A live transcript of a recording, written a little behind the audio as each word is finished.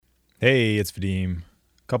Hey, it's Vadim.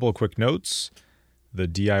 Couple of quick notes. The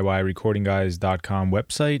DIYRecordingguys.com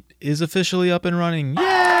website is officially up and running. Yay! You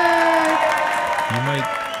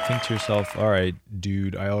might think to yourself, all right,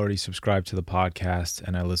 dude, I already subscribed to the podcast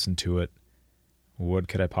and I listened to it. What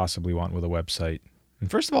could I possibly want with a website? And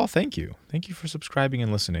first of all, thank you. Thank you for subscribing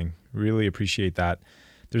and listening. Really appreciate that.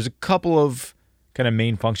 There's a couple of kind of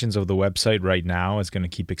main functions of the website right now. It's going to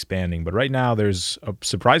keep expanding. But right now, there's a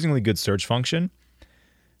surprisingly good search function.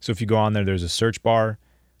 So if you go on there, there's a search bar.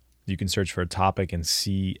 You can search for a topic and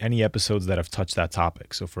see any episodes that have touched that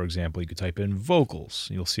topic. So for example, you could type in vocals.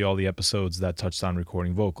 You'll see all the episodes that touched on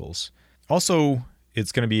recording vocals. Also,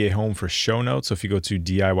 it's going to be a home for show notes. So if you go to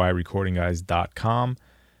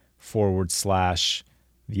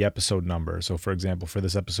DIYRecordingguys.com/the episode number. So for example, for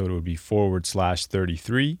this episode, it would be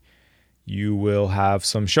 /33. You will have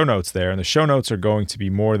some show notes there. And the show notes are going to be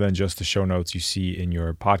more than just the show notes you see in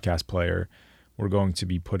your podcast player. We're going to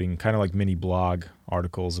be putting kind of like mini blog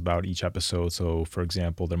articles about each episode. So for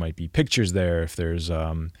example, there might be pictures there if there's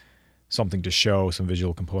something to show, some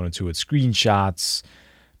visual component to it, screenshots,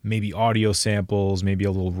 maybe audio samples, maybe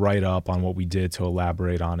a little write-up on what we did to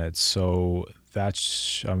elaborate on it. So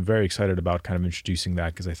I'm very excited about kind of introducing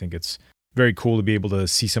that because I think it's very cool to be able to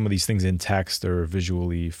see some of these things in text or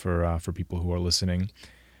visually for people who are listening.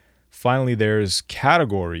 Finally, there's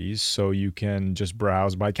categories, so you can just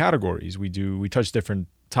browse by categories. We touch different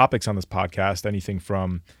topics on this podcast, anything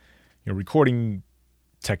from recording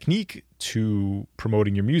technique to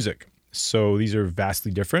promoting your music. So these are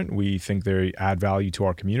vastly different. We think they add value to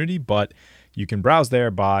our community, but you can browse there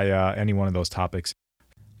by any one of those topics.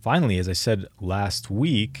 Finally, as I said last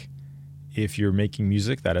week, if you're making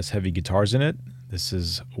music that has heavy guitars in it, this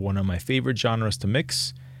is one of my favorite genres to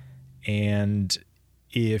mix. And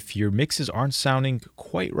if your mixes aren't sounding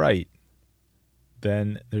quite right,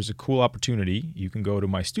 then there's a cool opportunity. You can go to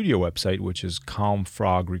my studio website, which is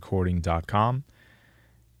calmfrogrecording.com,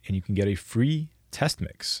 and you can get a free test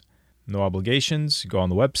mix. No obligations. You go on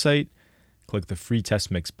the website, click the free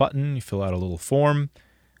test mix button, you fill out a little form.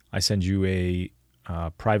 I send you a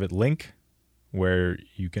private link where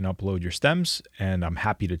you can upload your stems, and I'm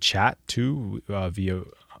happy to chat too via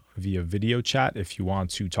video chat if you want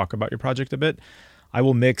to talk about your project a bit. I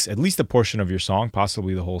will mix at least a portion of your song,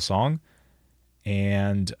 possibly the whole song,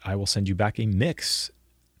 and I will send you back a mix.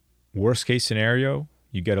 Worst case scenario,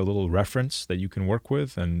 you get a little reference that you can work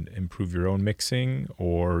with and improve your own mixing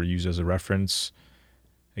or use as a reference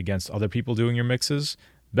against other people doing your mixes.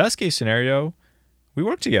 Best case scenario, we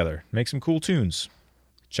work together, make some cool tunes.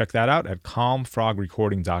 Check that out at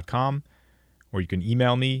calmfrogrecording.com, or you can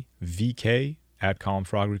email me,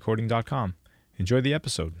 vk@calmfrogrecording.com. Enjoy the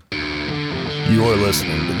episode. You're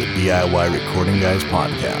listening to the DIY Recording Guys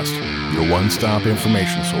podcast, your one-stop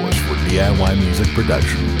information source for DIY music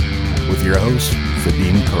production, with your hosts,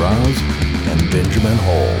 Vadim Karaz and Benjamin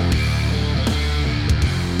Hall.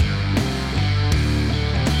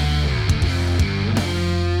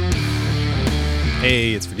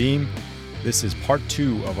 Hey, it's Vadim. This is part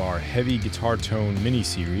 2 of our heavy guitar tone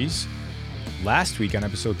mini-series. Last week on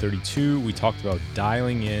episode 32, we talked about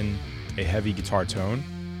dialing in a heavy guitar tone.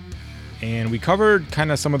 And we covered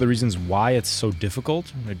kind of some of the reasons why it's so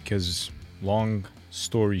difficult, because long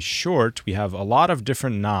story short, we have a lot of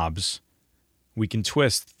different knobs we can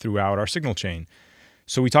twist throughout our signal chain.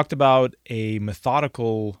 So we talked about a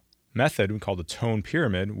methodical method we call the tone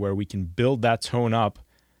pyramid, where we can build that tone up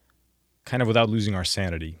kind of without losing our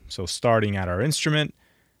sanity. So starting at our instrument,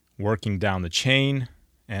 working down the chain,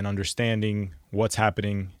 and understanding what's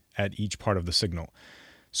happening at each part of the signal.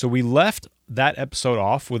 So we left that episode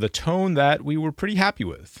off with a tone that we were pretty happy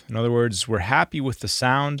with. In other words, we're happy with the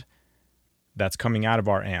sound that's coming out of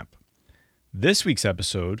our amp. This week's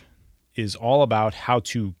episode is all about how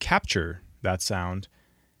to capture that sound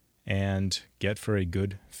and get for a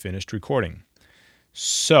good finished recording.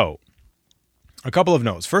 So, a couple of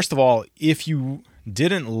notes. First of all, if you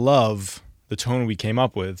didn't love the tone we came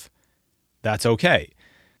up with, that's okay.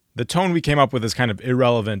 The tone we came up with is kind of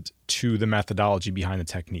irrelevant to the methodology behind the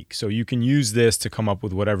technique. So you can use this to come up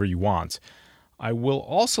with whatever you want. I will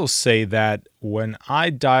also say that when I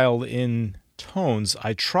dial in tones,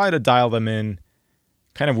 I try to dial them in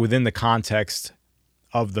kind of within the context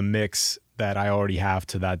of the mix that I already have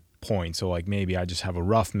to that point. So like maybe I just have a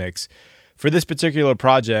rough mix. For this particular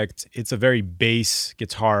project, it's a very bass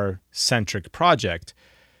guitar centric project.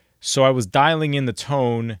 So I was dialing in the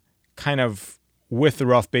tone kind of with the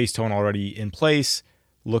rough bass tone already in place,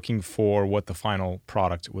 looking for what the final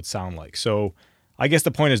product would sound like. So I guess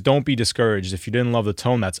the point is, don't be discouraged. If you didn't love the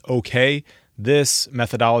tone, that's okay. This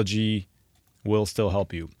methodology will still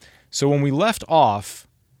help you. So when we left off,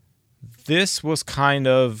 this was kind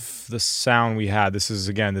of the sound we had. This is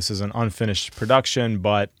an unfinished production,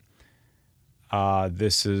 but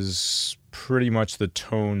this is pretty much the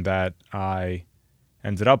tone that I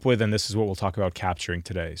ended up with, and this is what we'll talk about capturing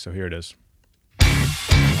today. So here it is.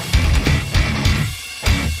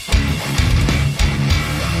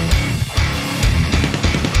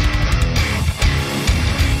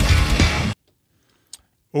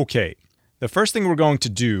 Okay, the first thing we're going to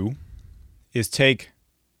do is take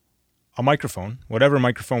a microphone, whatever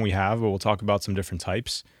microphone we have, but we'll talk about some different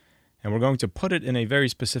types, and we're going to put it in a very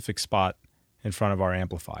specific spot in front of our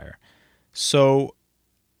amplifier. So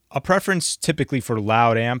a preference typically for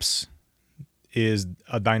loud amps is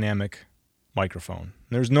a dynamic microphone.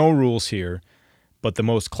 There's no rules here, but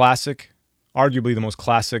arguably the most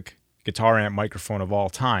classic guitar amp microphone of all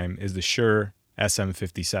time is the Shure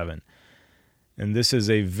SM57. And this is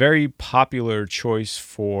a very popular choice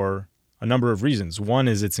for a number of reasons. One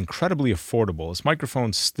is it's incredibly affordable. This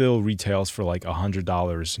microphone still retails for like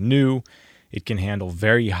 $100 new. It can handle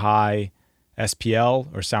very high SPL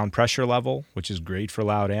or sound pressure level, which is great for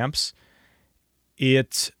loud amps.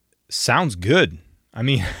 It sounds good. I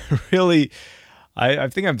mean, really, I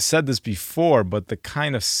think I've said this before, but the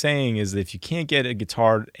kind of saying is that if you can't get a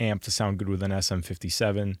guitar amp to sound good with an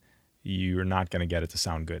SM57, you're not going to get it to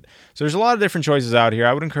sound good. So there's a lot of different choices out here.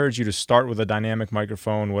 I would encourage you to start with a dynamic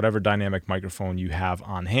microphone, whatever dynamic microphone you have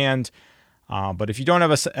on hand. But if you don't have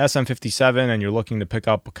a SM57 and you're looking to pick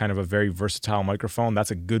up kind of a very versatile microphone, that's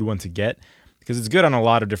a good one to get because it's good on a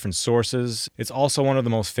lot of different sources. It's also one of the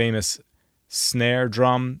most famous snare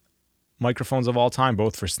drum microphones of all time,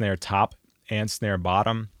 both for snare top and snare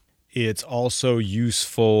bottom. It's also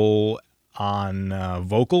useful on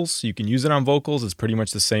vocals. You can use it on vocals. It's pretty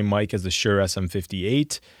much the same mic as the Shure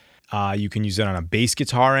SM58. You can use it on a bass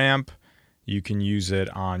guitar amp. You can use it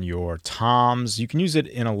on your toms. You can use it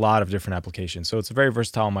in a lot of different applications. So it's a very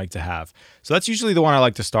versatile mic to have. So that's usually the one I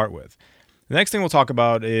like to start with. The next thing we'll talk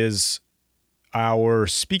about is our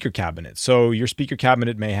speaker cabinet. So your speaker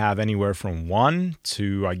cabinet may have anywhere from 1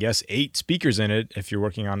 to, 8 speakers in it if you're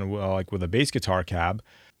working on with a bass guitar cab.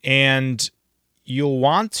 And you'll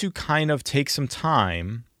want to kind of take some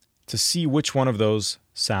time to see which one of those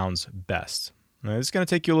sounds best. Now, this is going to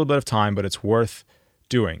take you a little bit of time, but it's worth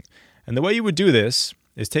doing. And the way you would do this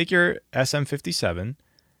is take your SM57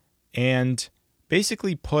 and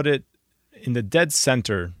basically put it in the dead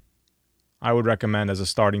center, I would recommend as a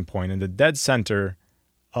starting point, in the dead center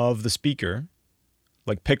of the speaker.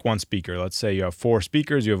 Like pick one speaker. Let's say you have 4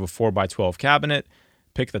 speakers, you have a 4x12 cabinet,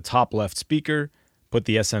 pick the top left speaker, put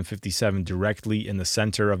the SM57 directly in the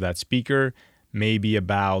center of that speaker, maybe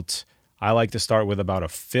I like to start with about a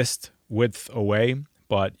fist width away,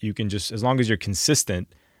 but you can just, as long as you're consistent,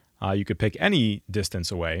 you could pick any distance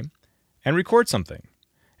away and record something.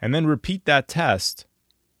 And then repeat that test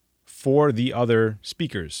for the other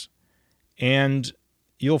speakers. And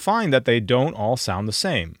you'll find that they don't all sound the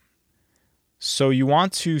same. So you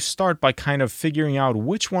want to start by kind of figuring out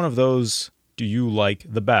which one of those do you like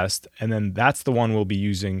the best, and then that's the one we'll be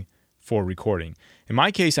using for recording. In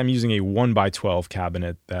my case, I'm using a 1x12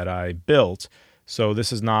 cabinet that I built, so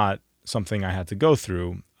this is not something I had to go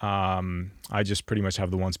through. I just pretty much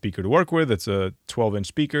have the one speaker to work with. It's a 12-inch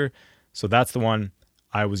speaker, so that's the one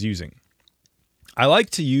I was using. I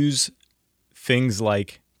like to use things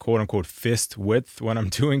like quote-unquote fist width when I'm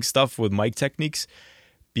doing stuff with mic techniques,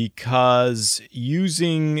 because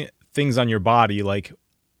using things on your body like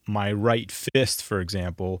my right fist, for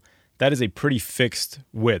example, that is a pretty fixed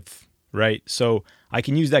width, right? So I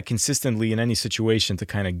can use that consistently in any situation to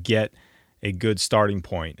kind of get a good starting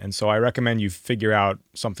point. And so I recommend you figure out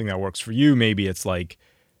something that works for you. Maybe it's like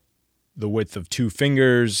the width of 2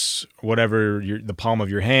 fingers, whatever, the palm of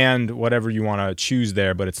your hand, whatever you want to choose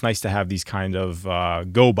there. But it's nice to have these kind of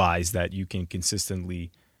go-bys that you can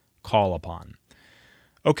consistently call upon.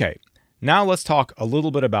 Okay. Now let's talk a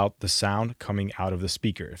little bit about the sound coming out of the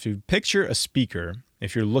speaker. If you picture a speaker,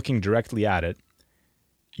 if you're looking directly at it,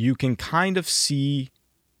 you can kind of see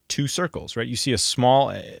 2 circles, right? You see a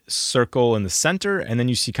small circle in the center, and then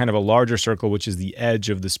you see kind of a larger circle, which is the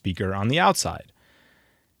edge of the speaker on the outside.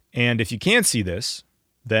 And if you can't see this,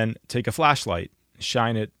 then take a flashlight,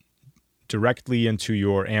 shine it directly into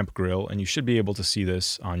your amp grill, and you should be able to see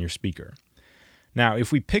this on your speaker. Now,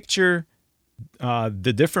 if we picture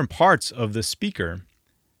the different parts of the speaker,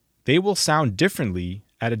 they will sound differently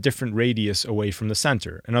at a different radius away from the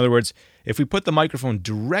center. In other words, if we put the microphone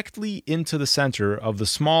directly into the center of the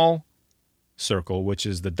small circle, which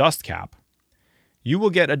is the dust cap, you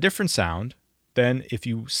will get a different sound than if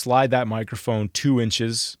you slide that microphone 2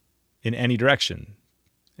 inches in any direction.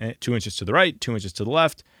 2 inches to the right, 2 inches to the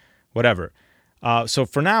left, whatever. So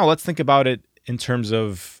for now, let's think about it in terms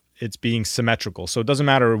of it's being symmetrical. So it doesn't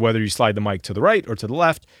matter whether you slide the mic to the right or to the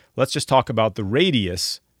left. Let's just talk about the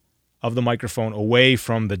radius of the microphone away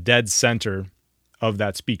from the dead center of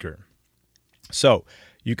that speaker. So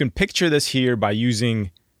you can picture this here by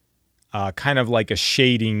using kind of like a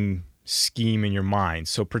shading scheme in your mind.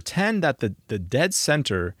 So pretend that the dead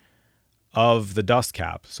center of the dust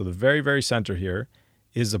cap, so the very, very center here,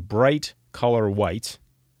 is a bright color white,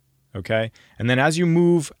 okay? And then as you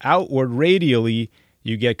move outward radially,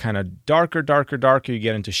 you get kind of darker, darker, darker. You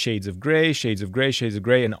get into shades of gray, shades of gray, shades of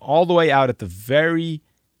gray, and all the way out at the very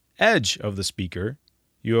edge of the speaker,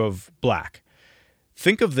 you have black.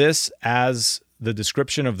 Think of this as the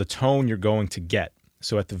description of the tone you're going to get.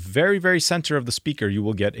 So at the very, very center of the speaker, you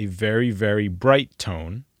will get a very, very bright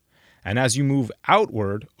tone. And as you move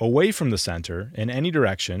outward, away from the center, in any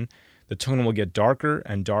direction, the tone will get darker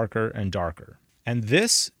and darker and darker. And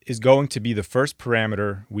this is going to be the first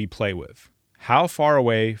parameter we play with. How far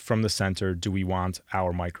away from the center do we want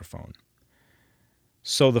our microphone?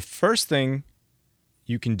 So the first thing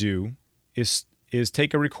you can do is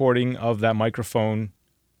take a recording of that microphone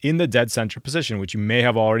in the dead center position, which you may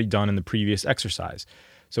have already done in the previous exercise.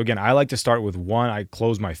 So again, I like to start with one. I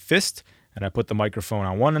close my fist and I put the microphone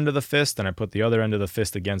on one end of the fist and I put the other end of the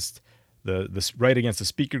fist against right against the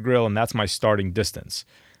speaker grill, and that's my starting distance.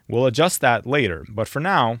 We'll adjust that later, but for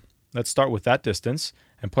now, let's start with that distance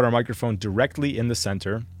and put our microphone directly in the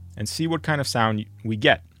center and see what kind of sound we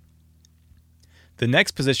get. The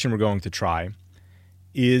next position we're going to try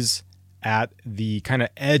is at the kind of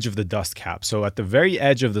edge of the dust cap. So at the very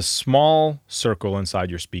edge of the small circle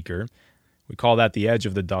inside your speaker, we call that the edge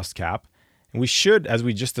of the dust cap. And we should, as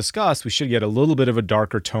we just discussed, we should get a little bit of a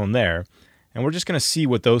darker tone there. And we're just going to see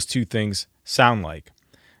what those two things sound like.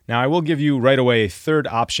 Now, I will give you right away a third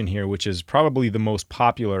option here, which is probably the most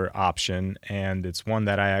popular option, and it's one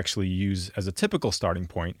that I actually use as a typical starting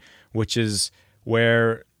point, which is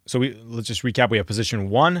where, let's just recap. We have position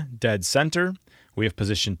 1, dead center. We have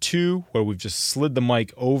position 2, where we've just slid the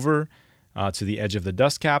mic over to the edge of the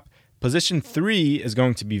dust cap. Position 3 is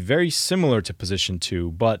going to be very similar to position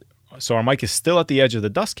 2, so our mic is still at the edge of the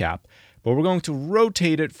dust cap, but we're going to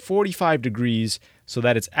rotate it 45 degrees so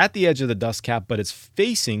that it's at the edge of the dust cap, but it's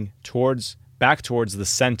facing back towards the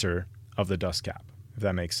center of the dust cap, if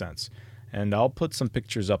that makes sense. And I'll put some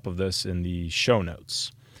pictures up of this in the show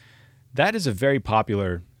notes. That is a very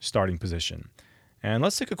popular starting position. And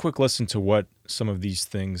let's take a quick listen to what some of these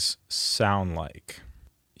things sound like.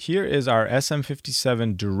 Here is our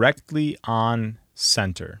SM57 directly on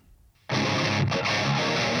center.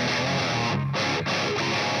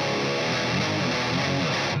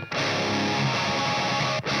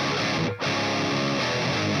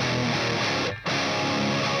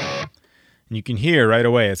 And you can hear right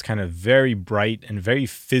away it's kind of very bright and very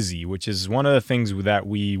fizzy, which is one of the things that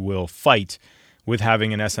we will fight with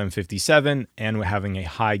having an SM57 and having a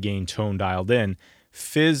high gain tone dialed in.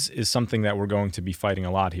 Fizz is something that we're going to be fighting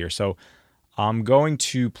a lot here. So I'm going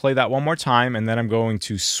to play that one more time, and then I'm going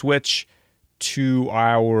to switch to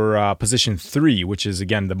our position 3, which is,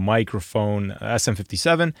 again, the microphone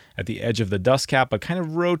SM57 at the edge of the dust cap, but kind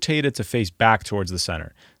of rotate it to face back towards the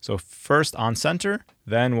center. So first on center,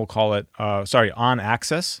 then we'll call it, on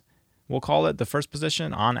axis. We'll call it the first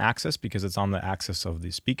position, on axis, because it's on the axis of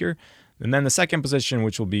the speaker. And then the second position,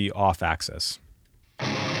 which will be off axis.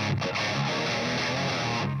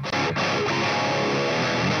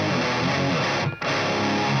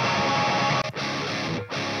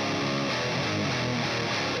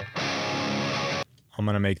 I'm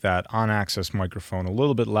going to make that on-axis microphone a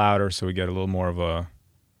little bit louder so we get a little more of a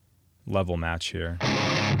level match here.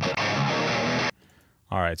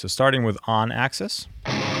 All right, so starting with on-axis.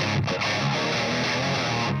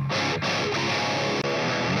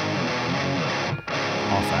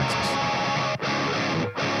 Off-axis.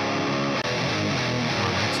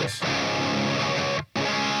 On-axis.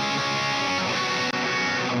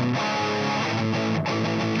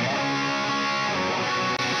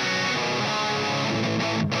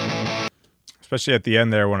 Especially at the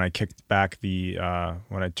end there when I kicked back when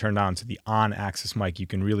I turned on to the on-axis mic, you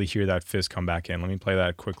can really hear that fizz come back in. Let me play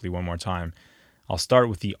that quickly one more time. I'll start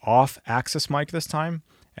with the off-axis mic this time,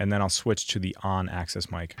 and then I'll switch to the on-axis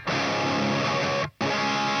mic.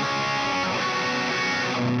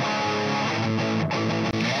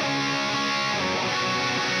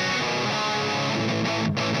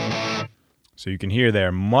 So you can hear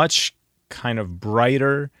there, much kind of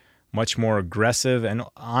brighter, much more aggressive, and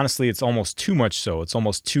honestly, it's almost too much so. It's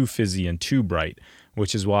almost too fizzy and too bright,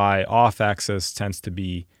 which is why off-axis tends to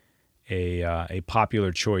be a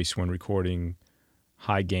popular choice when recording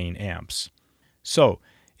high gain amps. So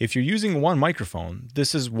if you're using one microphone,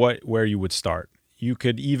 this is where you would start. You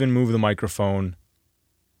could even move the microphone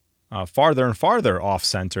farther and farther off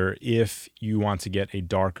center if you want to get a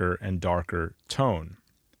darker and darker tone.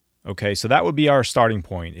 Okay, so that would be our starting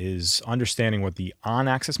point, is understanding what the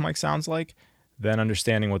on-axis mic sounds like, then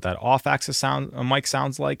understanding what that off-axis mic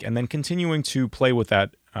sounds like, and then continuing to play with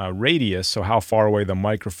that radius, so how far away the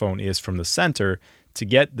microphone is from the center, to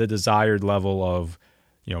get the desired level of,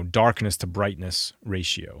 darkness to brightness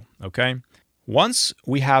ratio. Okay, once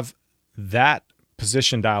we have that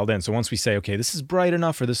position dialed in, so once we say, okay, this is bright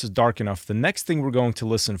enough or this is dark enough, the next thing we're going to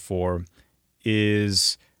listen for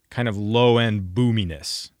is kind of low-end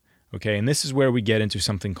boominess. Okay, and this is where we get into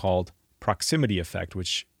something called proximity effect,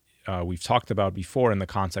 which we've talked about before in the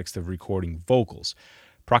context of recording vocals.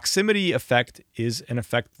 Proximity effect is an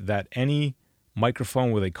effect that any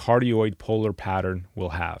microphone with a cardioid polar pattern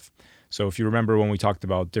will have. So if you remember when we talked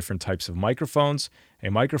about different types of microphones,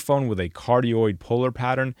 a microphone with a cardioid polar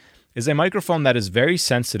pattern is a microphone that is very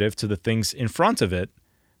sensitive to the things in front of it,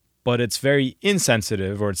 but it's very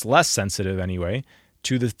insensitive, or it's less sensitive anyway,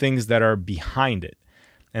 to the things that are behind it.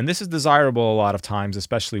 And this is desirable a lot of times,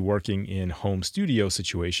 especially working in home studio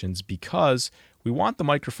situations, because we want the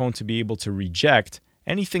microphone to be able to reject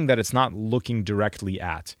anything that it's not looking directly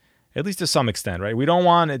at least to some extent, right? We don't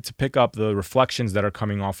want it to pick up the reflections that are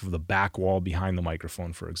coming off of the back wall behind the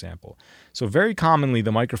microphone, for example. So very commonly,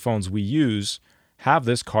 the microphones we use have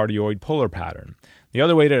this cardioid polar pattern. The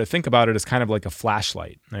other way to think about it is kind of like a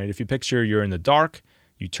flashlight, right? If you picture you're in the dark,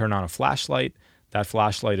 you turn on a flashlight, that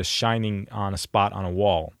flashlight is shining on a spot on a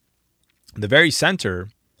wall. The very center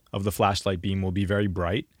of the flashlight beam will be very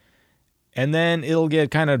bright, and then it'll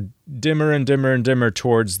get kind of dimmer and dimmer and dimmer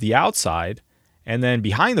towards the outside, and then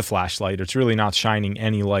behind the flashlight, it's really not shining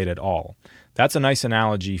any light at all. That's a nice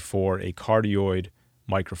analogy for a cardioid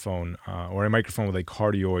microphone, or a microphone with a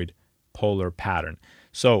cardioid polar pattern.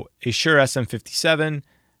 So a Shure SM57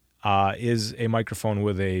 is a microphone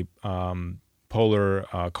with a cardioid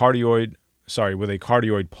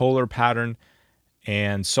polar pattern,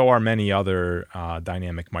 and so are many other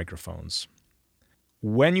dynamic microphones.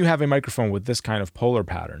 When you have a microphone with this kind of polar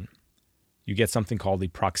pattern, you get something called the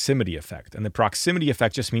proximity effect. And the proximity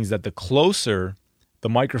effect just means that the closer the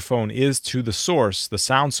microphone is to the source, the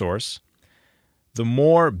sound source, the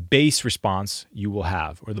more bass response you will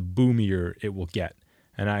have, or the boomier it will get.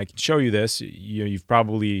 And I can show you this. You've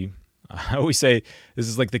probably, I always say this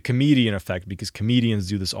is like the comedian effect, because comedians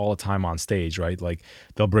do this all the time on stage, right? Like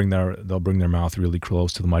they'll bring their mouth really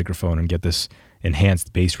close to the microphone and get this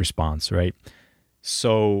enhanced bass response, right?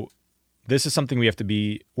 So this is something we have to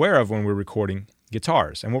be aware of when we're recording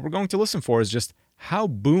guitars. And what we're going to listen for is just how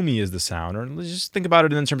boomy is the sound, or let's just think about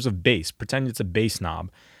it in terms of bass. Pretend it's a bass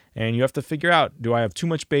knob. And you have to figure out, do I have too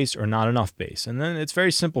much bass or not enough bass? And then it's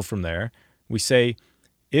very simple from there. We say,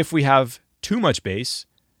 if we have too much bass,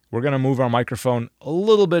 we're going to move our microphone a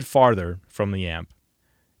little bit farther from the amp.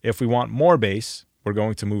 If we want more bass, we're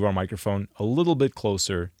going to move our microphone a little bit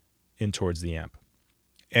closer in towards the amp.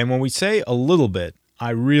 And when we say a little bit, I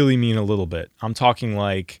really mean a little bit. I'm talking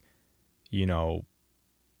like,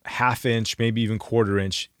 half inch, maybe even quarter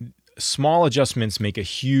inch. Small adjustments make a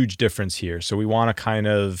huge difference here. So we want to kind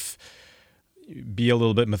of be a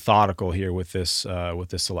little bit methodical here with this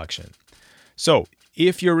selection. So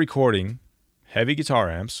if you're recording heavy guitar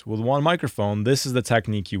amps with one microphone, this is the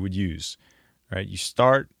technique you would use, right? You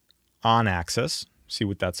start on axis, see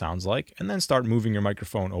what that sounds like, and then start moving your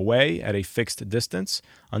microphone away at a fixed distance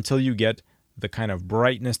until you get the kind of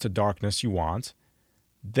brightness to darkness you want.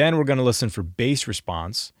 Then we're going to listen for bass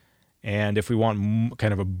response. And if we want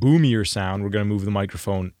kind of a boomier sound, we're going to move the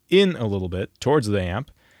microphone in a little bit towards the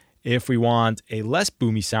amp. If we want a less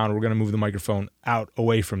boomy sound, we're going to move the microphone out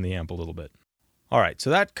away from the amp a little bit. All right, so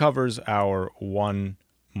that covers our one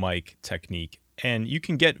mic technique, and you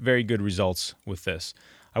can get very good results with this.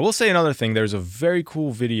 I will say another thing. There's a very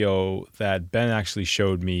cool video that Ben actually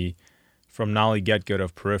showed me from Nolly Getgood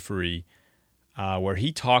of Periphery, where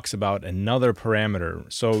he talks about another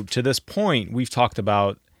parameter. So to this point, we've talked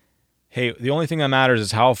about, hey, the only thing that matters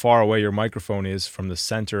is how far away your microphone is from the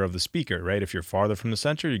center of the speaker, right? If you're farther from the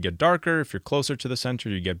center, you get darker. If you're closer to the center,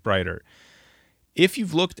 you get brighter. If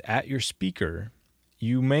you've looked at your speaker,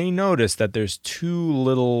 you may notice that there's two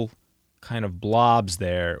little kind of blobs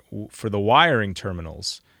there for the wiring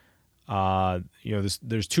terminals.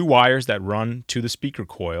 There's two wires that run to the speaker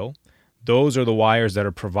coil. Those are the wires that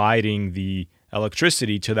are providing the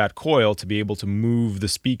electricity to that coil to be able to move the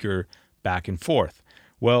speaker back and forth.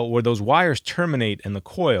 Well, where those wires terminate in the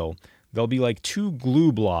coil, there'll be like two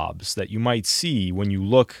glue blobs that you might see when you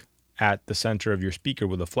look at the center of your speaker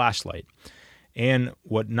with a flashlight. And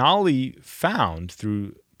what Nolly found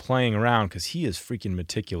through playing around, because he is freaking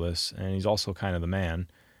meticulous and he's also kind of the man,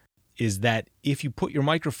 is that if you put your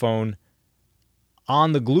microphone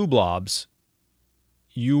on the glue blobs,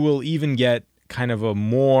 you will even get kind of a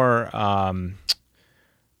more,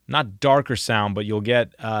 not darker sound, but you'll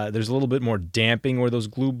get, there's a little bit more damping where those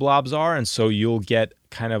glue blobs are, and so you'll get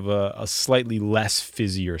kind of a slightly less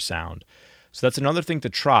fizzier sound. So that's another thing to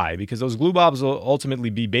try, because those glue blobs will ultimately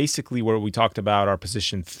be basically where we talked about our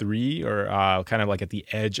position 3, or kind of like at the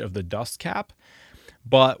edge of the dust cap.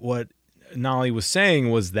 But what Nolly was saying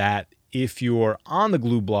was that if you're on the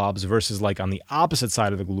glue blobs versus like on the opposite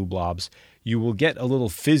side of the glue blobs, you will get a little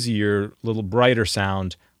fizzier, little brighter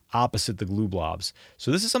sound opposite the glue blobs.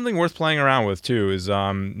 So this is something worth playing around with too, is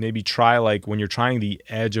maybe try, like when you're trying the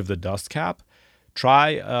edge of the dust cap,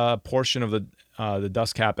 try a portion of the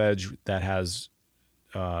dust cap edge that has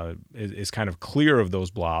is kind of clear of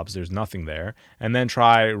those blobs. There's nothing there. And then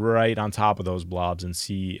try right on top of those blobs and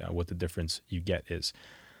see what the difference you get is.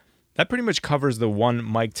 That pretty much covers the one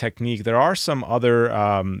mic technique. There are some other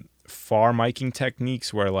far miking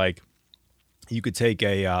techniques where, like, you could take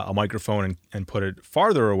a microphone and put it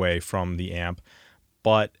farther away from the amp.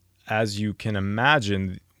 But as you can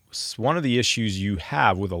imagine, one of the issues you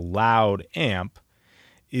have with a loud amp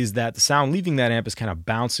is that the sound leaving that amp is kind of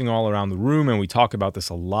bouncing all around the room. And we talk about this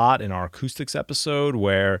a lot in our acoustics episode,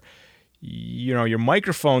 where, you know, your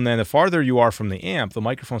microphone, then the farther you are from the amp, the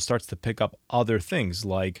microphone starts to pick up other things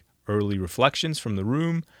like early reflections from the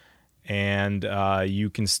room, and you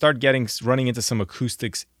can start running into some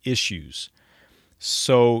acoustics issues.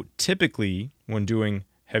 So typically when doing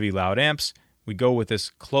heavy loud amps, we go with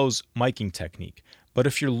this close miking technique. But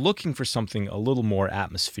if you're looking for something a little more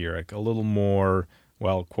atmospheric, a little more,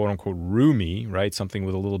 well, quote unquote, roomy, right? Something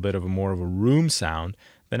with a little bit of more of a room sound,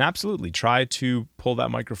 then absolutely try to pull that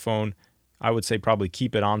microphone. I would say probably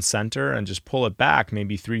keep it on center and just pull it back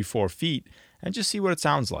maybe 3-4 feet and just see what it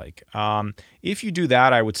sounds like. If you do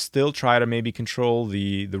that, I would still try to maybe control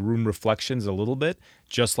the room reflections a little bit.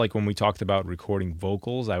 Just like when we talked about recording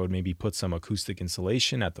vocals, I would maybe put some acoustic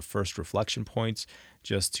insulation at the first reflection points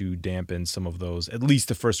just to dampen some of those, at least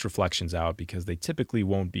the first reflections out, because they typically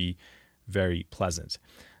won't be very pleasant.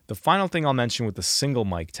 The final thing I'll mention with the single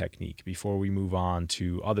mic technique before we move on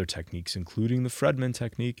to other techniques, including the Fredman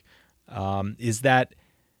technique, is that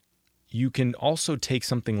you can also take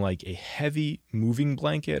something like a heavy moving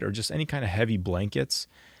blanket or just any kind of heavy blankets.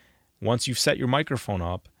 Once you've set your microphone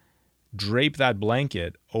up, drape that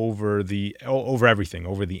blanket over everything,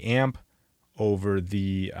 over the amp, over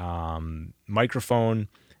the microphone.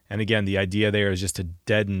 And again, the idea there is just to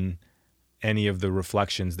deaden any of the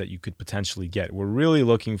reflections that you could potentially get. We're really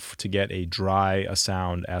looking to get a dry a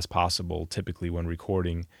sound as possible, typically when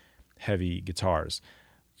recording heavy guitars.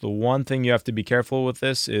 The one thing you have to be careful with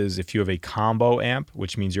this is if you have a combo amp,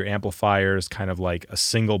 which means your amplifier is kind of like a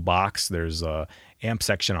single box. There's a amp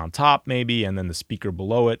section on top maybe, and then the speaker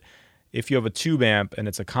below it. If you have a tube amp and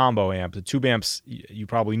it's a combo amp, the tube amps, you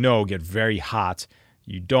probably know, get very hot.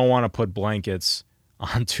 You don't want to put blankets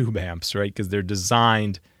on tube amps, right? Because they're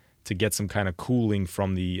designed to get some kind of cooling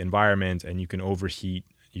from the environment, and you can overheat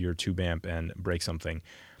your tube amp and break something.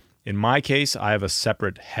 In my case, I have a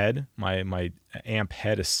separate head. My amp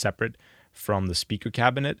head is separate from the speaker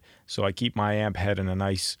cabinet, so I keep my amp head in a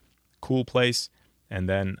nice, cool place, and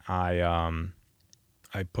then I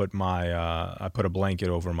put a blanket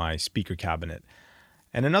over my speaker cabinet.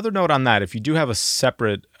 And another note on that: if you do have a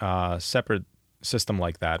separate system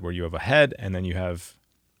like that, where you have a head and then you have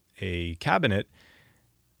a cabinet,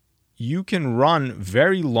 you can run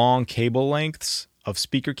very long cable lengths of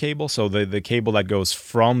speaker cable. So the cable that goes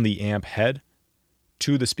from the amp head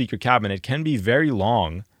to the speaker cabinet can be very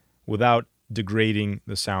long without degrading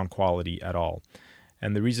the sound quality at all.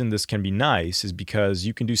 And the reason this can be nice is because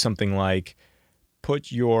you can do something like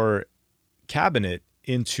put your cabinet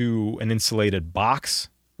into an insulated box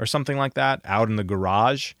or something like that out in the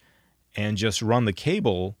garage and just run the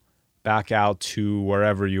cable back out to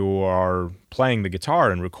wherever you are playing the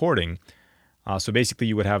guitar and recording. So basically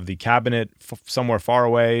you would have the cabinet somewhere far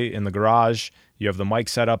away in the garage. You have the mic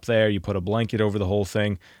set up there. You put a blanket over the whole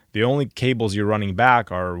thing. The only cables you're running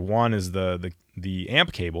back are, one is the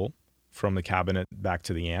amp cable from the cabinet back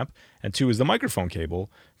to the amp, and two is the microphone cable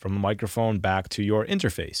from the microphone back to your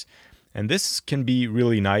interface. And this can be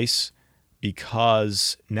really nice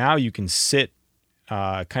because now you can sit,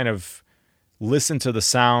 kind of listen to the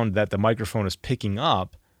sound that the microphone is picking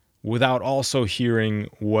up without also hearing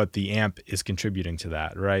what the amp is contributing to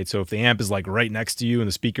that, right? So if the amp is like right next to you and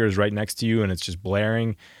the speaker is right next to you and it's just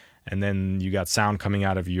blaring, and then you got sound coming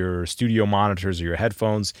out of your studio monitors or your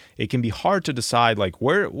headphones, it can be hard to decide like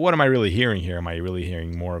what am I really hearing here? Am I really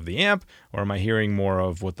hearing more of the amp, or am I hearing more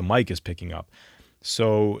of what the mic is picking up?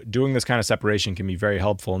 So doing this kind of separation can be very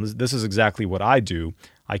helpful, and this is exactly what I do.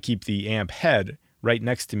 I keep the amp head right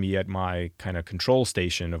next to me at my kind of control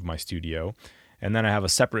station of my studio, and then I have a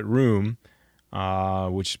separate room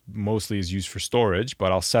which mostly is used for storage,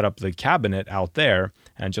 but I'll set up the cabinet out there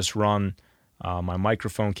and just run my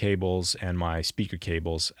microphone cables and my speaker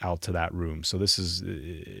cables out to that room. So this is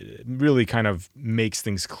really kind of makes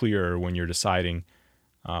things clearer when you're deciding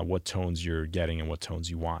what tones you're getting and what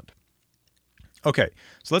tones you want. Okay,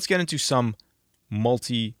 so let's get into some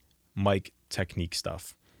multi-mic technique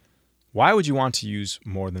stuff. Why would you want to use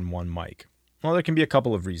more than one mic? Well, there can be a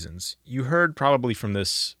couple of reasons. You heard probably from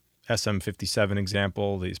this SM57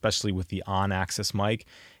 example, especially with the on-axis mic,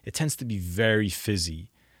 it tends to be very fizzy.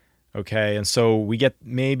 Okay, and so we get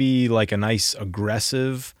maybe like a nice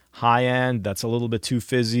aggressive high end that's a little bit too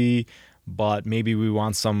fizzy, but maybe we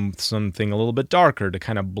want something a little bit darker to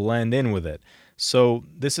kind of blend in with it. So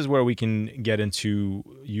this is where we can get into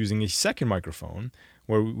using a second microphone,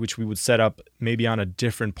 which we would set up maybe on a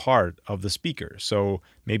different part of the speaker. So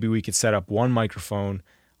maybe we could set up one microphone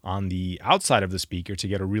on the outside of the speaker to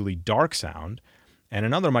get a really dark sound, and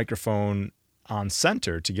another microphone on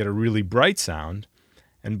center to get a really bright sound,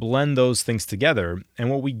 and blend those things together. And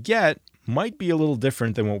what we get might be a little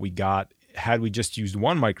different than what we got had we just used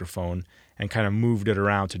one microphone and kind of moved it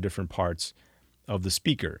around to different parts of the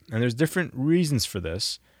speaker. And there's different reasons for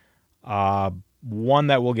this. One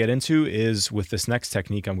that we'll get into is with this next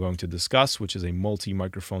technique I'm going to discuss, which is a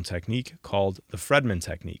multi-microphone technique called the Fredman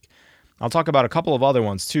technique. I'll talk about a couple of other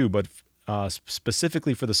ones too, but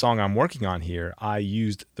specifically for the song I'm working on here, I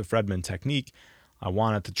used the Fredman technique. I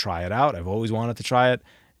wanted to try it out. I've always wanted to try it,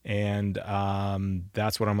 and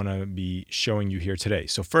that's what I'm going to be showing you here today.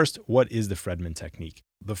 So first, what is the Fredman technique?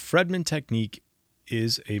 The Fredman technique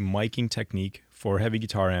is a miking technique for heavy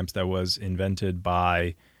guitar amps that was invented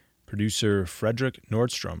by producer Fredrik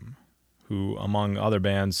Nordstrom, who, among other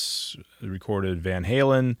bands, recorded Van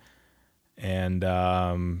Halen, and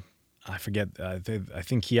I forget, I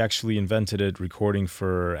think he actually invented it recording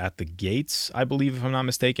for At the Gates, I believe, if I'm not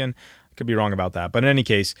mistaken. I could be wrong about that. But in any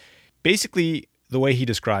case, basically the way he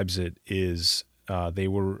describes it is they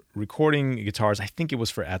were recording guitars. I think it was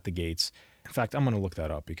for At the Gates. In fact, I'm going to look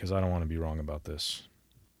that up because I don't want to be wrong about this.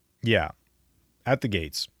 Yeah, At the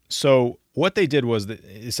Gates. So what they did was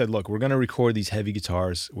they said, look, we're going to record these heavy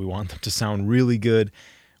guitars. We want them to sound really good.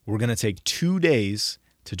 We're going to take 2 days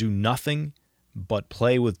to do nothing but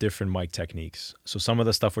play with different mic techniques. So some of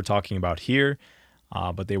the stuff we're talking about here,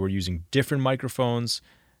 but they were using different microphones,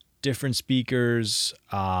 different speakers,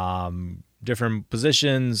 different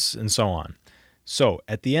positions, and so on. So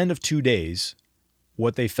at the end of 2 days,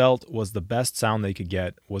 what they felt was the best sound they could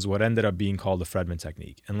get was what ended up being called the Fredman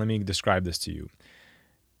technique. And let me describe this to you.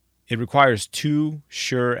 It requires 2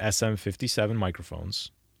 Shure SM57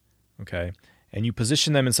 microphones, okay? And you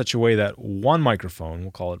position them in such a way that one microphone,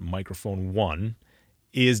 we'll call it microphone 1,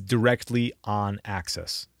 is directly on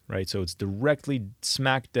axis, right? So it's directly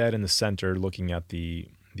smack dead in the center, looking at the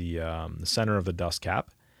center of the dust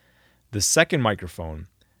cap. The second microphone,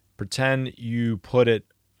 pretend you put it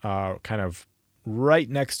kind of right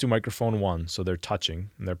next to microphone 1, so they're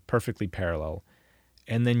touching and they're perfectly parallel,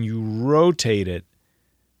 and then you rotate it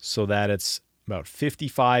so that it's about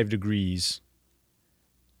 55 degrees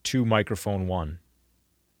to microphone 1,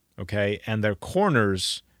 okay? And their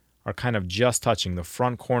corners are kind of just touching. The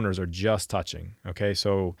front corners are just touching, okay?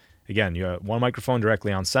 So again, you have one microphone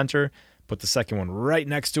directly on center, put the second one right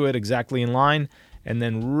next to it, exactly in line, and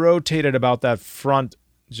then rotate it about that front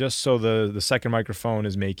just so the second microphone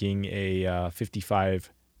is making a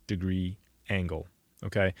 55-degree angle,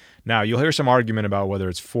 okay? Now, you'll hear some argument about whether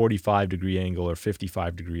it's 45-degree angle or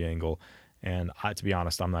 55-degree angle. And to be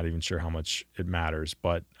honest, I'm not even sure how much it matters,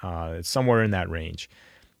 but it's somewhere in that range.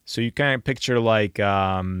 So you kind of picture like,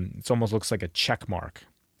 it almost looks like a check mark,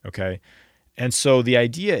 okay? And so the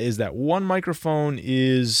idea is that one microphone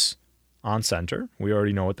is on center. We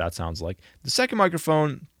already know what that sounds like. The second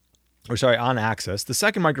microphone, on axis. The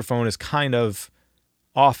second microphone is kind of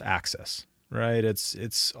off axis, right?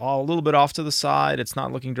 It's all a little bit off to the side. It's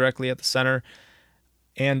not looking directly at the center.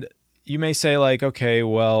 And you may say like, okay,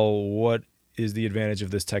 well, what is the advantage of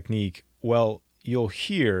this technique? Well, you'll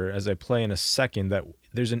hear as I play in a second that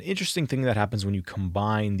there's an interesting thing that happens when you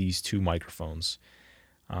combine these two microphones,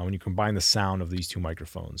 when you combine the sound of these two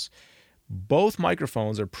microphones. Both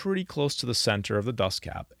microphones are pretty close to the center of the dust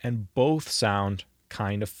cap, and both sound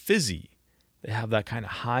kind of fizzy. They have that kind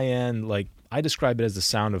of high-end, like I describe it as the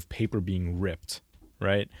sound of paper being ripped,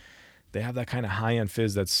 right? They have that kind of high-end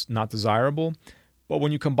fizz that's not desirable, but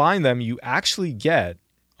when you combine them, you actually get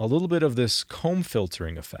a little bit of this comb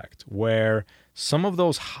filtering effect where some of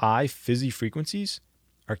those high fizzy frequencies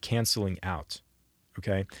are canceling out,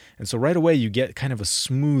 okay? And so right away, you get kind of a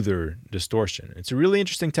smoother distortion. It's a really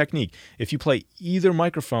interesting technique. If you play either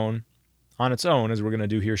microphone on its own, as we're going to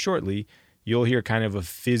do here shortly, you'll hear kind of a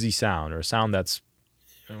fizzy sound or a sound that's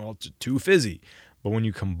too fizzy. But when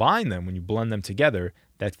you combine them, when you blend them together,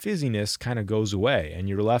 that fizziness kind of goes away and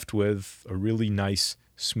you're left with a really nice,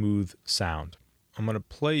 smooth sound. I'm going to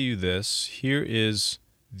play you this. Here is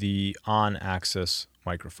the on-axis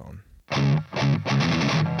microphone.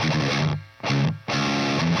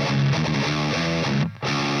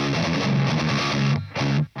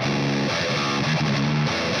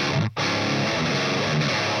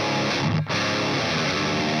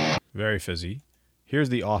 Very fizzy. Here's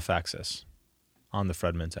the off-axis on the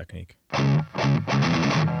Fredman technique.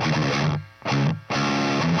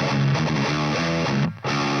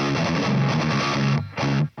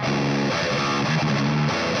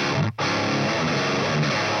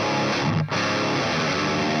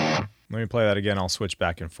 Let me play that again. I'll switch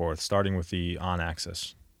back and forth, starting with the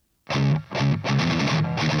on-axis.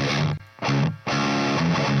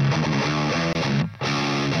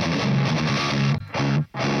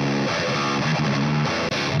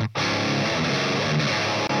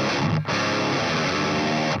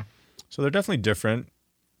 So they're definitely different,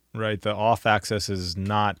 right? The off-axis is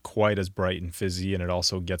not quite as bright and fizzy, and it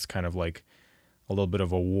also gets kind of like a little bit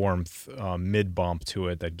of a warmth mid-bump to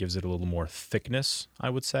it that gives it a little more thickness, I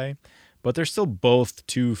would say. But they're still both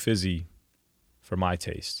too fizzy for my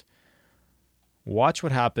taste. Watch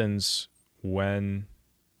what happens when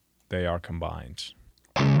they are combined.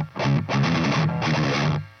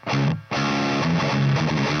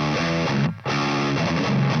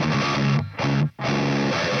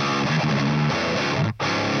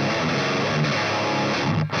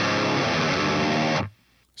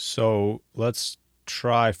 So let's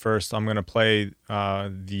try first. I'm going to play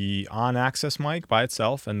the on-axis mic by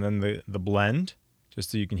itself and then the blend,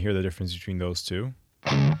 just so you can hear the difference between those two.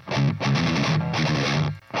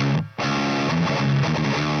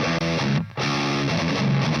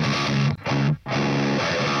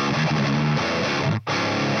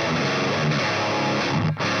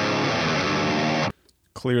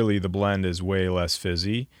 Clearly the blend is way less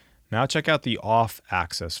fizzy. Now check out the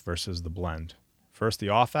off-axis versus the blend. First the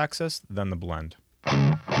off-axis, then the blend.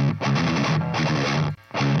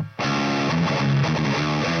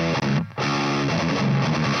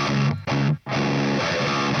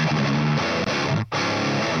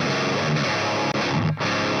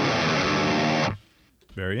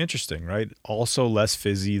 Very interesting, right? Also less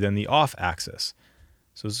fizzy than the off-axis.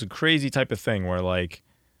 So it's a crazy type of thing where like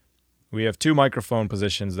we have two microphone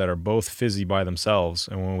positions that are both fizzy by themselves,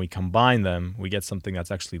 and when we combine them, we get something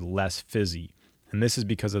that's actually less fizzy. And this is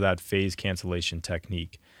because of that phase cancellation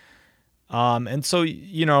technique. And so,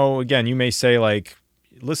 you know, again, you may say like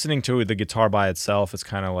listening to the guitar by itself, it's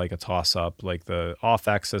kind of like a toss-up. Like the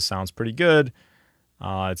off-axis sounds pretty good.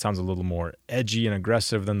 It sounds a little more edgy and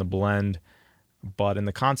aggressive than the blend. But in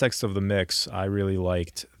the context of the mix, I really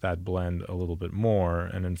liked that blend a little bit more.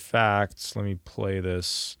 And in fact, let me play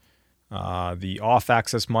this. The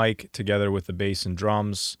off-axis mic together with the bass and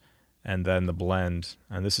drums, and then the blend.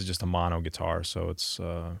 And this is just a mono guitar, so it's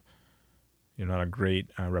not a great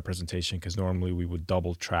representation, because normally we would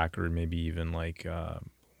double track or maybe even like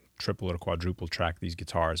triple or quadruple track these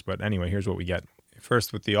guitars. But anyway, here's what we get.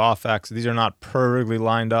 First with the off-axis. These are not perfectly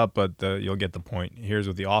lined up, but you'll get the point. Here's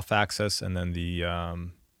with the off-axis and then the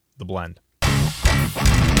blend.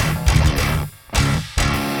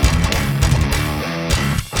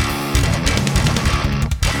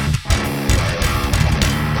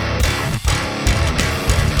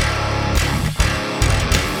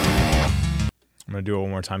 I'm going to do it one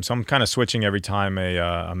more time. So I'm kind of switching every time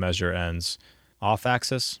a measure ends.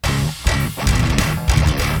 Off-axis,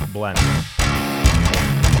 blend.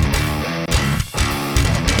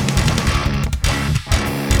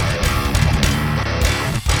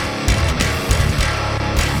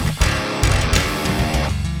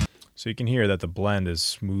 So you can hear that the blend is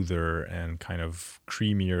smoother and kind of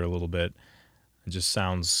creamier a little bit. It just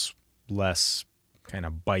sounds less kind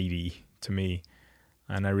of bitey to me,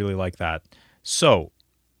 and I really like that. So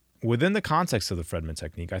within the context of the Fredman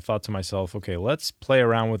technique, I thought to myself, okay, let's play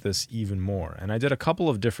around with this even more. And I did a couple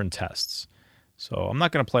of different tests. So I'm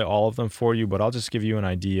not going to play all of them for you, but I'll just give you an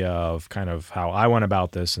idea of kind of how I went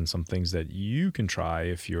about this and some things that you can try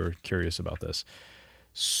if you're curious about this.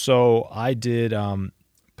 So I did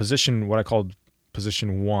position, what I called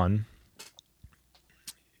position 1,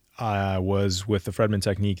 was with the Fredman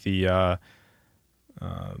technique. The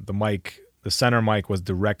center mic was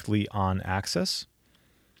directly on axis,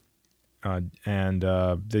 and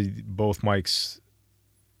both mics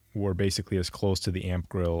were basically as close to the amp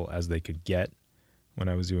grill as they could get when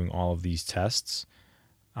I was doing all of these tests.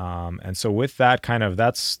 And so with that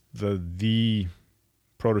that's the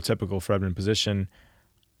prototypical Fredman position.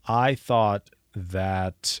 I thought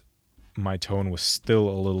that my tone was still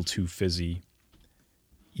a little too fizzy,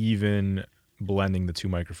 even blending the two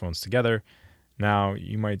microphones together. Now,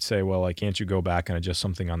 you might say, well, like, can't you go back and adjust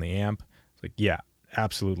something on the amp? It's like, yeah,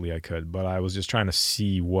 absolutely I could. But I was just trying to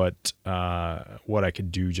see what I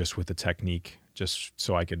could do just with the technique, just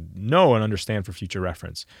so I could know and understand for future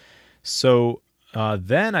reference. So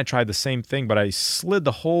then I tried the same thing, but I slid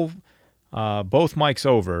the whole both mics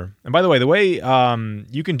over. And by the way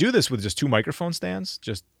you can do this with just two microphone stands,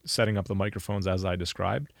 just setting up the microphones as I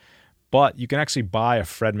described. But you can actually buy a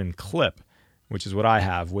Fredman clip, which is what I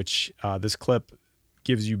have, which this clip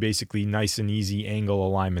gives you basically nice and easy angle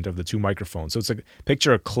alignment of the two microphones. So it's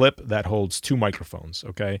picture a clip that holds two microphones,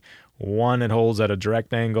 okay? One it holds at a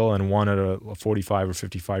direct angle and one at a 45 or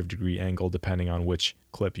 55 degree angle, depending on which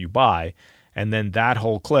clip you buy. And then that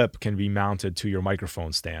whole clip can be mounted to your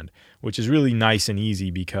microphone stand, which is really nice and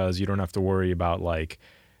easy because you don't have to worry about like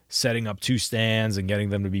setting up two stands and getting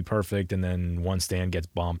them to be perfect and then one stand gets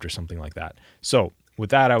bumped or something like that. So with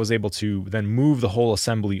that, I was able to then move the whole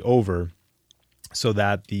assembly over so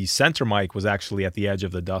that the center mic was actually at the edge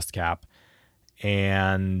of the dust cap.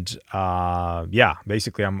 And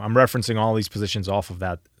basically I'm referencing all these positions off of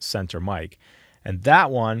that center mic. And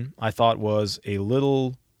that one I thought was a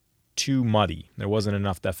little too muddy. There wasn't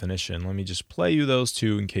enough definition. Let me just play you those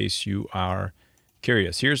two in case you are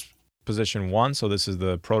curious. Here's position 1. So this is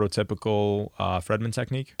the prototypical Fredman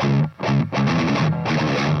technique.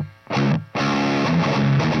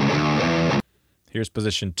 Here's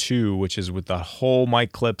position 2, which is with the whole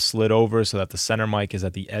mic clip slid over so that the center mic is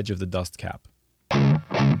at the edge of the dust cap.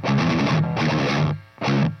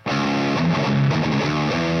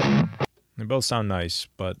 They both sound nice,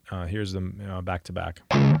 but here's them back to back.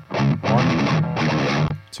 1,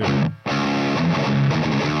 2.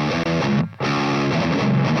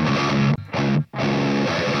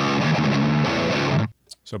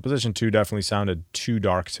 So position 2 definitely sounded too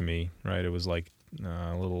dark to me, right? It was like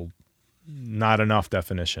a little not enough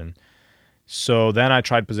definition. So then I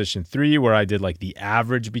tried position 3, where I did like the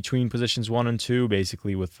average between positions 1 and 2,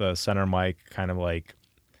 basically with the center mic kind of like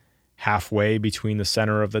halfway between the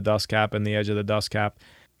center of the dust cap and the edge of the dust cap.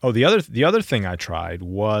 Oh, the other thing I tried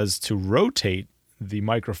was to rotate the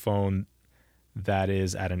microphone that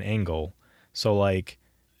is at an angle. So like,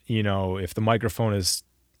 if the microphone is,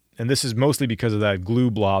 and this is mostly because of that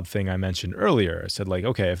glue blob thing I mentioned earlier. I said like,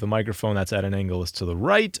 okay, if the microphone that's at an angle is to the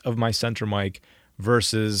right of my center mic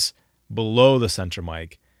versus below the center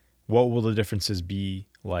mic, what will the differences be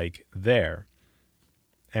like there?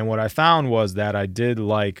 And what I found was that I did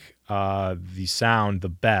like the sound the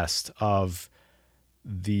best of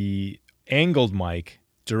the angled mic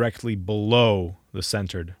directly below the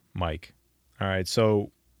centered mic. All right,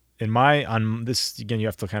 so on this, again, you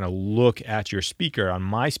have to kind of look at your speaker. On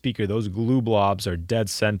my speaker, those glue blobs are dead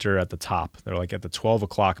center at the top. They're like at the 12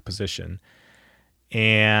 o'clock position.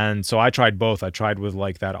 And so I tried both. I tried with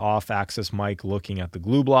like that off-axis mic looking at the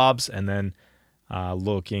glue blobs and then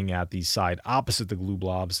looking at the side opposite the glue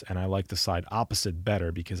blobs. And I like the side opposite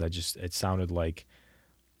better because it sounded like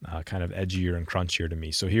kind of edgier and crunchier to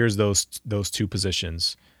me. So here's those two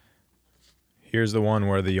positions. Here's the one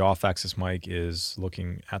where the off-axis mic is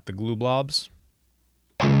looking at the glue blobs.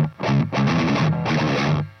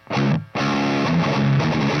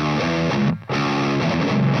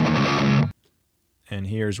 And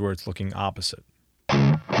here's where it's looking opposite.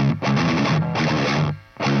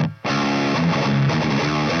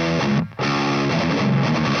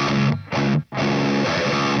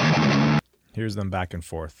 Here's them back and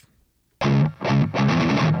forth.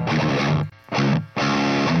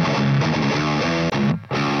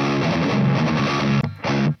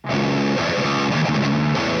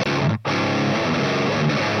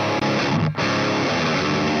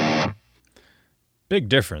 Big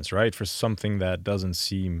difference, right? For something that doesn't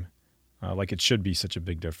seem like it should be such a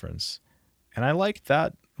big difference. And I like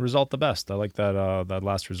that result the best. I like that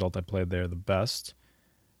last result I played there the best.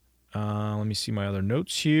 Let me see my other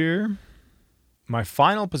notes here. My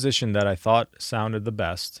final position that I thought sounded the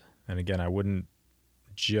best, and again, I wouldn't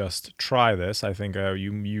just try this. I think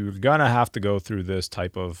you're going to have to go through this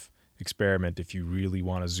type of experiment if you really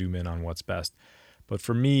want to zoom in on what's best. But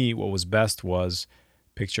for me, what was best was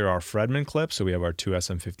Picture our Fredman clip. So we have our two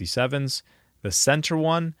SM57s. The center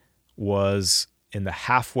one was in the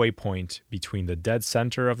halfway point between the dead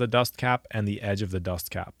center of the dust cap and the edge of the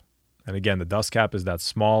dust cap. And again, the dust cap is that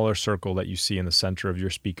smaller circle that you see in the center of your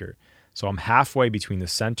speaker. So I'm halfway between the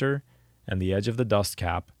center and the edge of the dust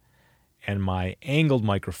cap, and my angled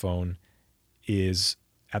microphone is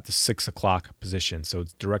at the 6 o'clock position. So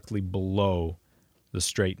it's directly below the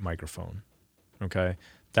straight microphone. Okay.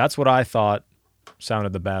 That's what I thought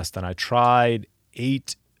sounded the best. And I tried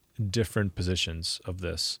 8 different positions of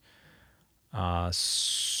this.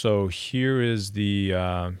 So here is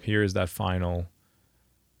that final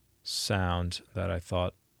sound that I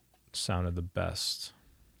thought sounded the best.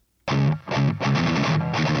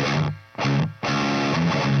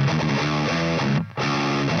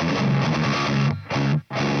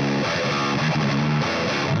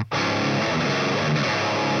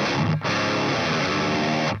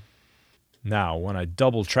 Now, when I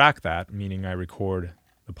double track that, meaning I record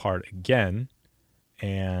the part again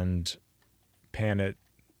and pan it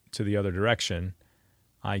to the other direction,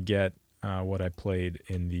 I get what I played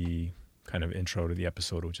in the kind of intro to the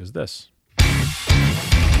episode, which is this.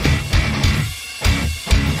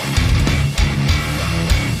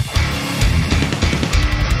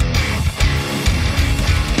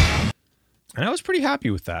 And I was pretty happy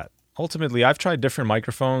with that. Ultimately, I've tried different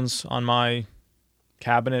microphones on my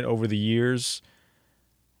cabinet over the years.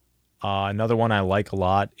 Another one I like a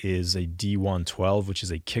lot is a D112, which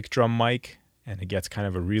is a kick drum mic, and it gets kind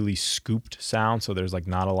of a really scooped sound, so there's like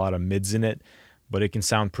not a lot of mids in it, but it can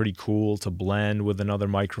sound pretty cool to blend with another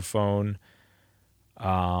microphone.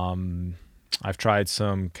 I've tried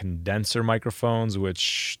some condenser microphones,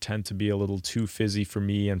 which tend to be a little too fizzy for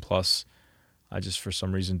me, and plus I just for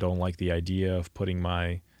some reason don't like the idea of putting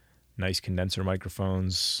my nice condenser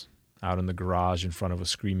microphones out in the garage in front of a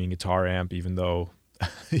screaming guitar amp, even though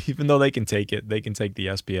they can take it. They can take the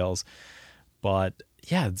SPLs. But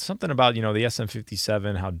yeah, something about, the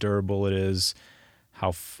SM57, how durable it is,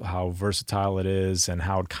 how versatile it is, and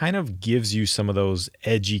how it kind of gives you some of those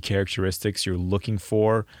edgy characteristics you're looking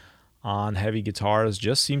for on heavy guitars,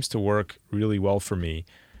 just seems to work really well for me.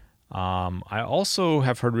 I also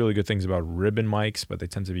have heard really good things about ribbon mics, but they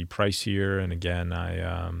tend to be pricier. And again,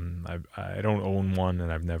 I don't own one, and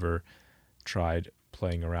I've never tried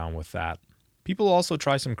playing around with that. People also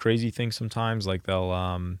try some crazy things sometimes, like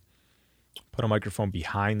they'll put a microphone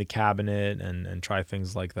behind the cabinet and try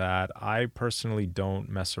things like that. I personally don't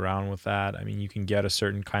mess around with that. I mean, you can get a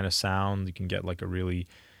certain kind of sound. You can get like a really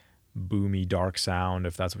boomy, dark sound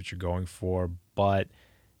if that's what you're going for. But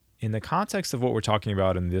in the context of what we're talking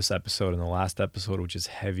about in this episode and the last episode, which is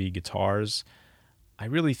heavy guitars, I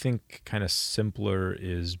really think kind of simpler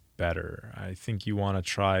is better. I think you want to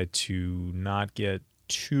try to not get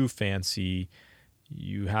too fancy.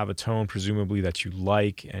 You have a tone presumably that you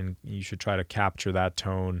like, and you should try to capture that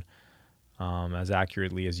tone as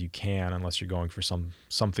accurately as you can, unless you're going for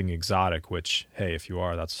something exotic, which, hey, if you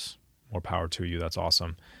are, that's more power to you. That's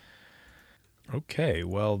awesome. Okay,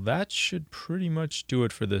 well, that should pretty much do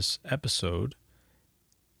it for this episode.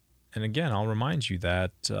 And again, I'll remind you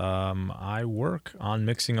that I work on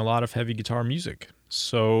mixing a lot of heavy guitar music.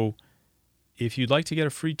 So if you'd like to get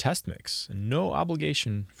a free test mix, no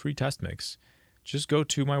obligation free test mix, just go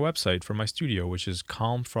to my website for my studio, which is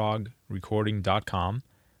calmfrogrecording.com.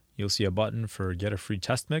 You'll see a button for get a free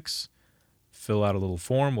test mix. Fill out a little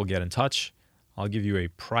form. We'll get in touch. I'll give you a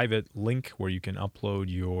private link where you can upload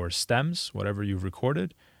your stems, whatever you've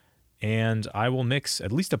recorded, and I will mix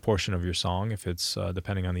at least a portion of your song. If it's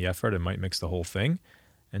depending on the effort, it might mix the whole thing,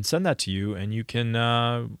 and send that to you. And you can,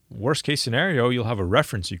 worst case scenario, you'll have a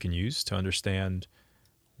reference you can use to understand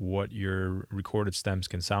what your recorded stems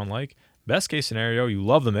can sound like. Best case scenario, you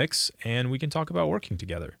love the mix, and we can talk about working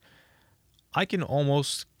together. I can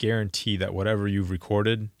almost guarantee that whatever you've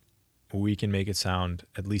recorded, we can make it sound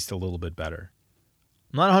at least a little bit better.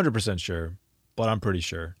 I'm not 100% sure, but I'm pretty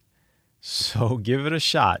sure. So give it a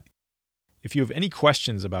shot. If you have any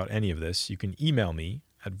questions about any of this, you can email me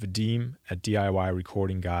at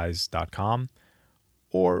vadim@DIYrecordingguys.com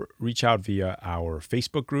or reach out via our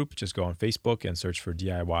Facebook group. Just go on Facebook and search for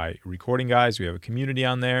DIY Recording Guys. We have a community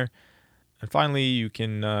on there. And finally, you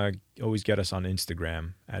can always get us on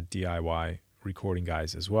Instagram at DIY Recording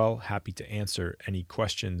Guys as well. Happy to answer any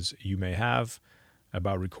questions you may have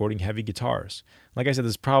about recording heavy guitars. Like I said,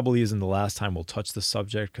 this probably isn't the last time we'll touch the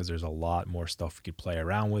subject because there's a lot more stuff we could play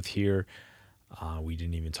around with here. We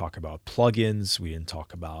didn't even talk about plugins. We didn't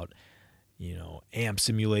talk about, amp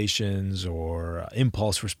simulations or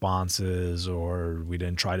impulse responses, or we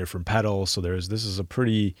didn't try different pedals. So this is a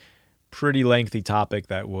pretty lengthy topic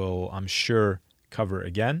that will, I'm sure, cover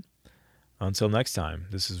again. Until next time,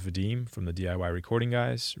 this is Vadim from the DIY Recording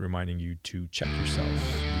Guys, reminding you to check yourself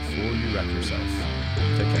before you wreck yourself.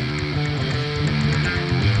 Take care.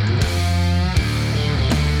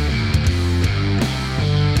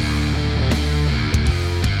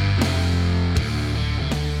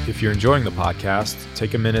 If you're enjoying the podcast,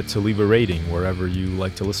 take a minute to leave a rating wherever you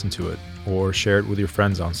like to listen to it, or share it with your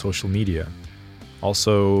friends on social media.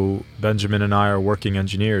 Also, Benjamin and I are working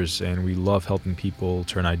engineers, and we love helping people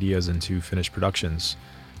turn ideas into finished productions.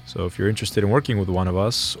 So if you're interested in working with one of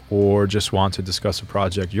us, or just want to discuss a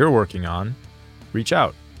project you're working on, reach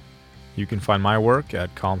out. You can find my work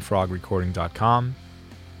at calmfrogrecording.com,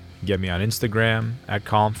 get me on Instagram at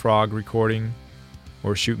calmfrogrecording,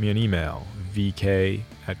 or shoot me an email,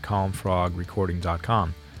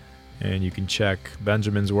 vk@calmfrogrecording.com. And you can check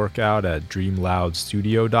Benjamin's work out at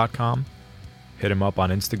dreamloudstudio.com. Hit him up on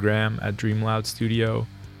Instagram at dreamloudstudio,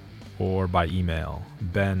 or by email,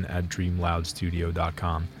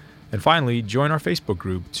 ben@dreamloudstudio.com. And finally, join our Facebook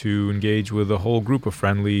group to engage with a whole group of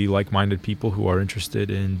friendly, like-minded people who are interested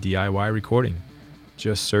in DIY recording.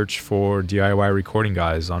 Just search for DIY Recording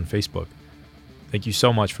Guys on Facebook. Thank you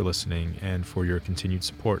so much for listening and for your continued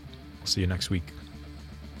support. I'll see you next week.